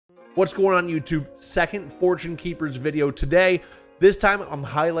What's going on YouTube? Second Fortune Keepers video today. This time I'm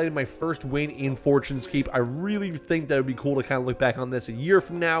highlighting my first win in Fortune's Keep. I really think that it would be cool to kind of look back on this a year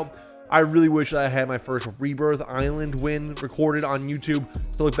from now. I really wish that I had my first Rebirth Island win recorded on YouTube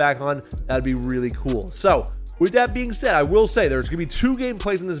to look back on. That'd be really cool. So with that being said, I will say there's gonna be two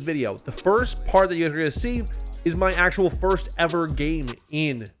gameplays in this video. The first part that you guys are gonna see is my actual first ever game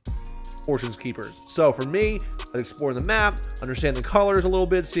in Fortune's Keepers. So for me, I'm exploring the map, understand the colors a little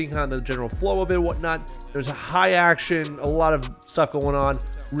bit, seeing kind of the general flow of it, whatnot. There's a high action, a lot of stuff going on,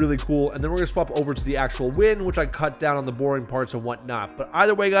 really cool. And then we're gonna swap over to the actual win, which I cut down on the boring parts and whatnot. But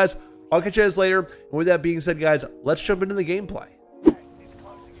either way, guys, I'll catch you guys later. And with that being said, guys, let's jump into the gameplay.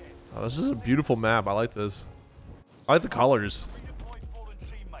 Oh, this is a beautiful map. I like this. I like the colors.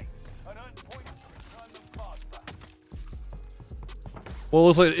 Well,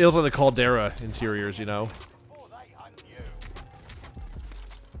 it looks like the Caldera interiors, you know.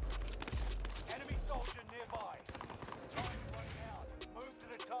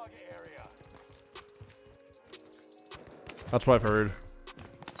 That's what I've heard.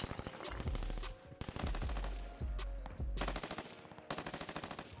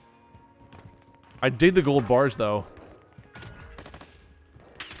 I dig the gold bars, though.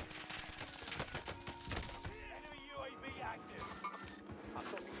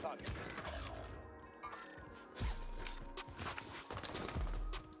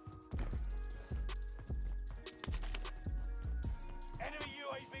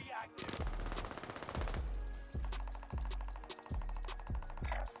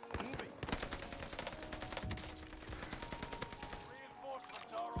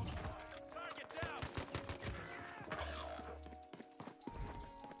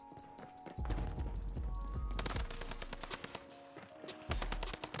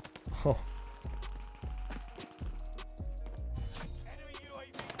 Oh.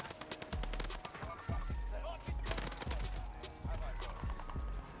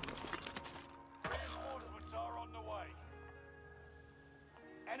 Reinforcements are on the way.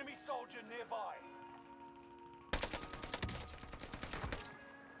 Enemy soldier nearby.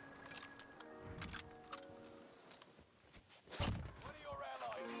 One of your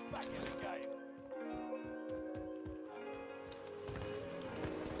allies is back in the game.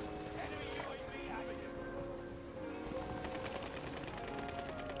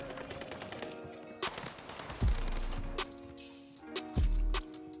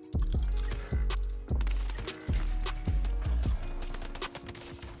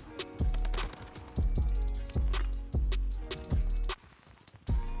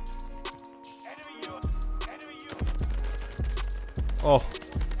 Oh.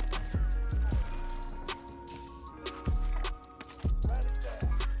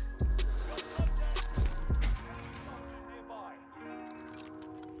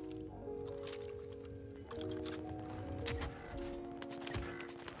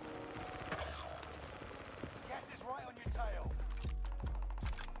 Gas is right on your tail.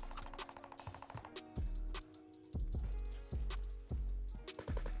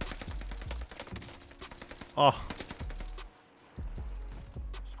 Oh.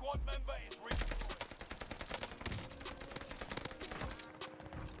 Squad member is redeployed.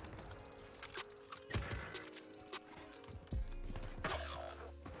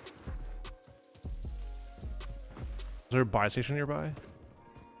 Is there a buy station nearby?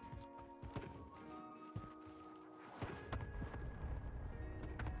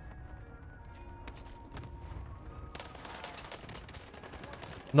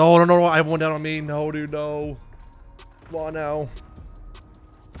 No, no, no, no, I have one down on me. No, dude, no. Come on now.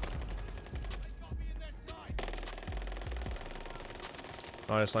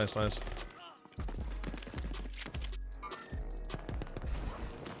 Nice, nice, nice.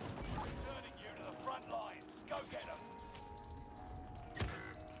 Turning you to the front lines. Go get them.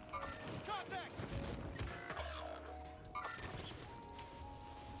 Contact!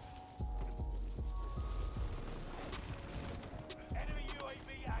 Enemy UAV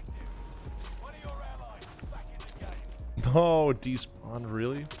active. One of your allies is back in the game. No, despawned,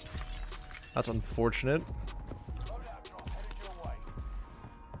 really? That's unfortunate. Loadout drop headed your way.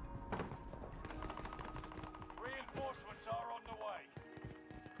 Reinforcements are on the way.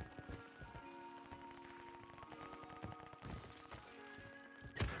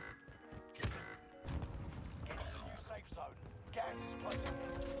 Get to the new safe zone. Gas is closing in.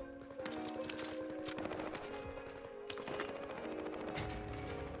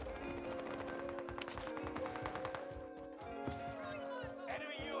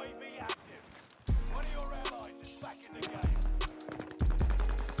 Enemy UAV active. One of your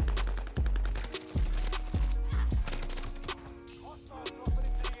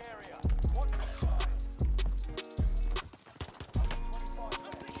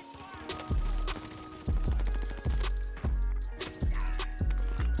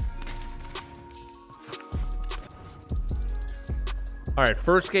All right,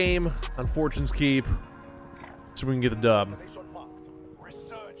 first game on Fortune's Keep. So we can get the dub.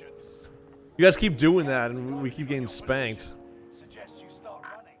 Resurgence. You guys keep doing that, and we keep getting spanked. Suggest you start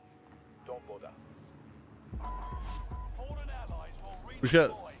running. Don't bother. Fallen allies will We should-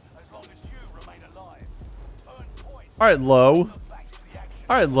 redeploy as long as you remain alive. Earn points. All right, low. Back to the action.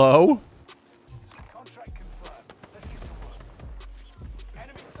 All right, low. Contract confirmed. Let's get to work.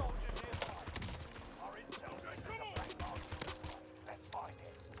 Enemy soldier nearby. Our intel sends us a black mark. Let's find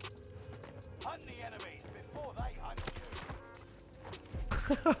it. Hunt the enemies before they hunt you.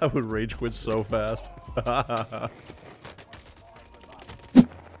 I would rage quit so fast.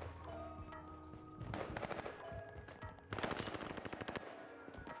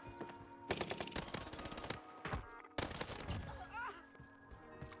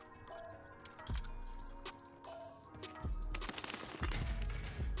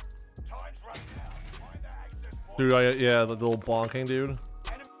 Time's running out. Find that access point. Dude, yeah, the little bonking dude. Enemy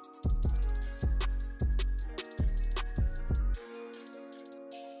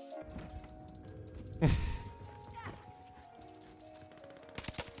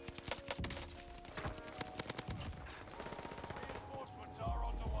reinforcements are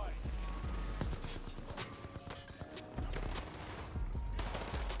on the way.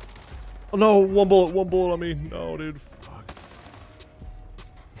 Oh no, one bullet on me. No, dude. Fuck.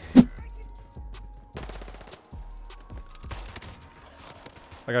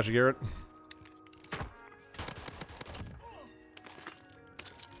 I got you, Garrett.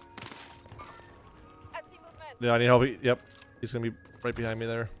 Yeah, I need help. Yep. He's gonna be right behind me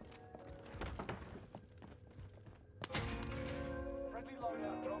there. Friendly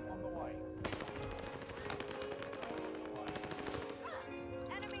loadout drop on the way.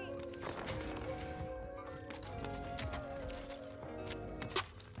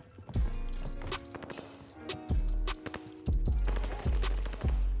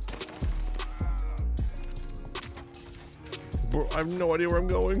 Bro, I have no idea where I'm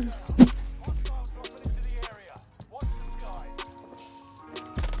going. Hostile dropping into the area. Watch the skies.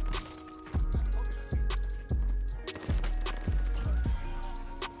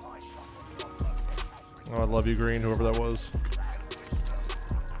 Oh, I love you, Green, whoever that was. Skies.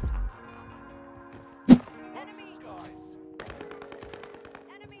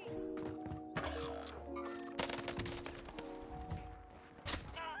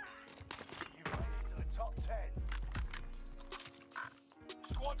 You've made it to the top 10.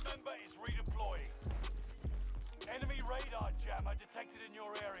 Squad member is redeploying. Enemy radar jammer detected in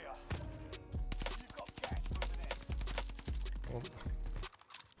your area. You've got gas moving in.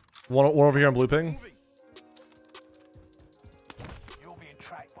 One over here on blue ping. You're being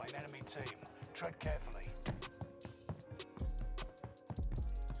tracked by an enemy team. Tread carefully.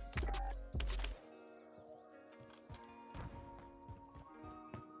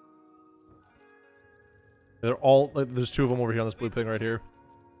 They're all like, there's two of them over here on this blue ping right here.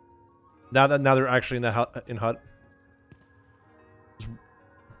 Now they're actually in the hut in hut.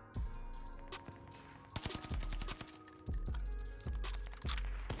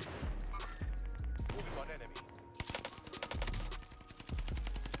 Moving on enemy.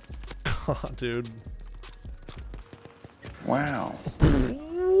 God, dude. Wow.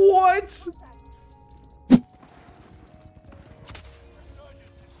 What? Resurgence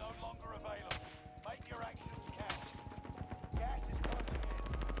is no longer available. Make your actions count. Gas is closing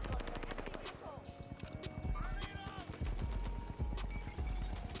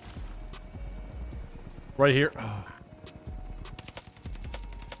Right here. Oh.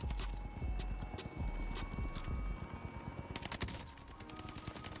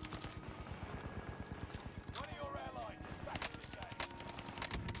 One of your allies is back in the game.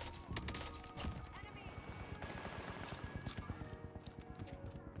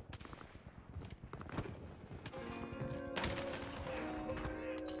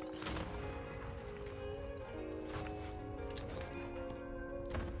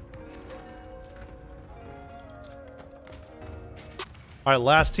 All right,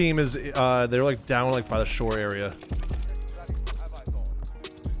 last team is they're like down like by the shore area.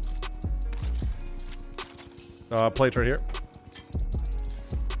 Plates right here.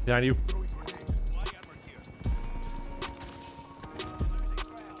 Behind you.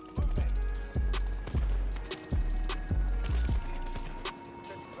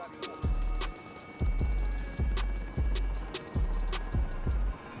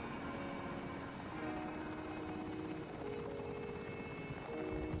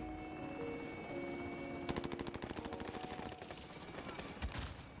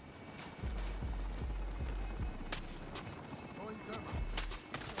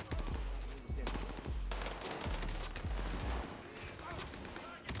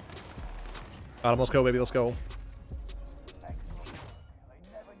 Bottom, let's go, baby. Let's go.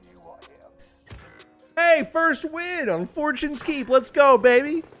 Hey, first win on Fortune's Keep. Let's go,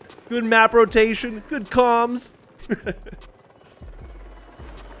 baby. Good map rotation. Good comms.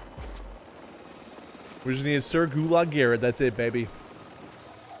 We just need Sir Gulag Garrett. That's it, baby.